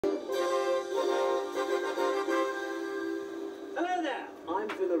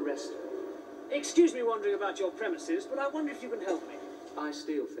Restal. Excuse me wandering about your premises, but I wonder if you can help me. I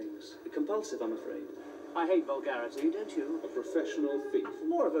steal things. Compulsive, I'm afraid. I hate vulgarity, don't you? A professional thief.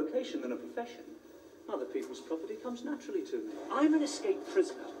 More a vocation than a profession. Other people's property comes naturally to me. I'm an escaped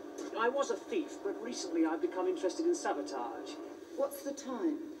prisoner. I was a thief, but recently I've become interested in sabotage. What's the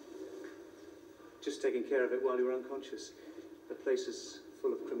time? Just taking care of it while you're unconscious. The place is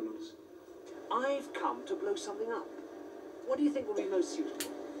full of criminals. I've come to blow something up. What do you think will be most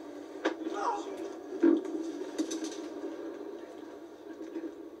suitable? Oh!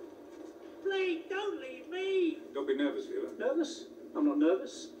 Please, don't leave me! Don't be nervous, Vila. Nervous? I'm not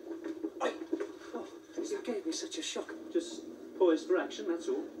nervous. Oh, you gave me such a shock. Just poised for action, that's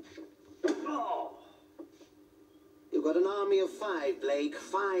all. Oh! You've got an army of 5, Blake.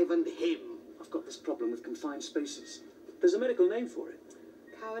 5 and him. I've got this problem with confined spaces. There's a medical name for it.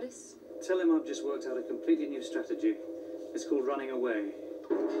 Cowardice? Tell him I've just worked out a completely new strategy. It's called running away.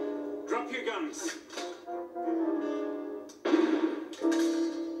 Drop your guns.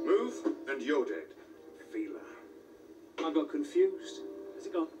 Move, and you're dead. Vila. I got confused. Has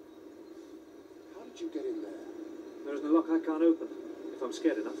it gone? How did you get in there? There isn't a lock I can't open, if I'm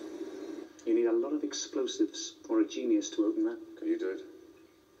scared enough. You need a lot of explosives or a genius to open that. Can you do it?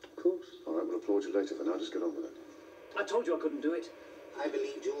 Of course. All right, we'll applaud you later. For now, just get on with it. I told you I couldn't do it. I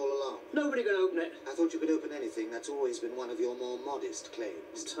believed you all along. Nobody can open it. I thought you could open anything. That's always been one of your more modest claims.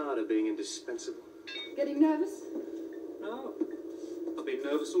 I'm tired of being indispensable. Getting nervous? No. I've been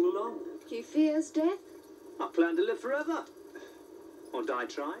nervous all along. Do you fear death? I plan to live forever. Or die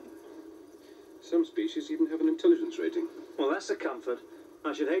trying. Some species even have an intelligence rating. Well, that's a comfort.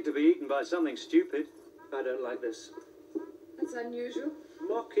 I should hate to be eaten by something stupid. I don't like this. That's unusual.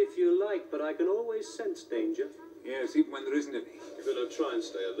 Mock if you like, but I can always sense danger. Yes, even when there isn't any. You better try and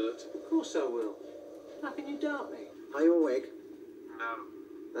stay alert. Of course I will. How can you doubt me? Are you awake? No.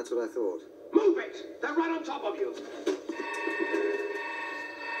 That's what I thought. Move it! They're right on top of you!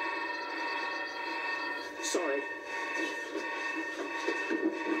 Sorry.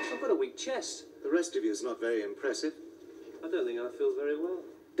 I've got a weak chest. The rest of you is not very impressive. I don't think I feel very well.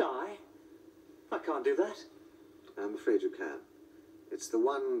 Die? I can't do that. I'm afraid you can. It's the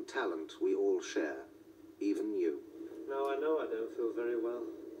one talent we all share. Even you. No, I know I don't feel very well.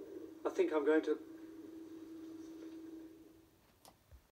 I think I'm going to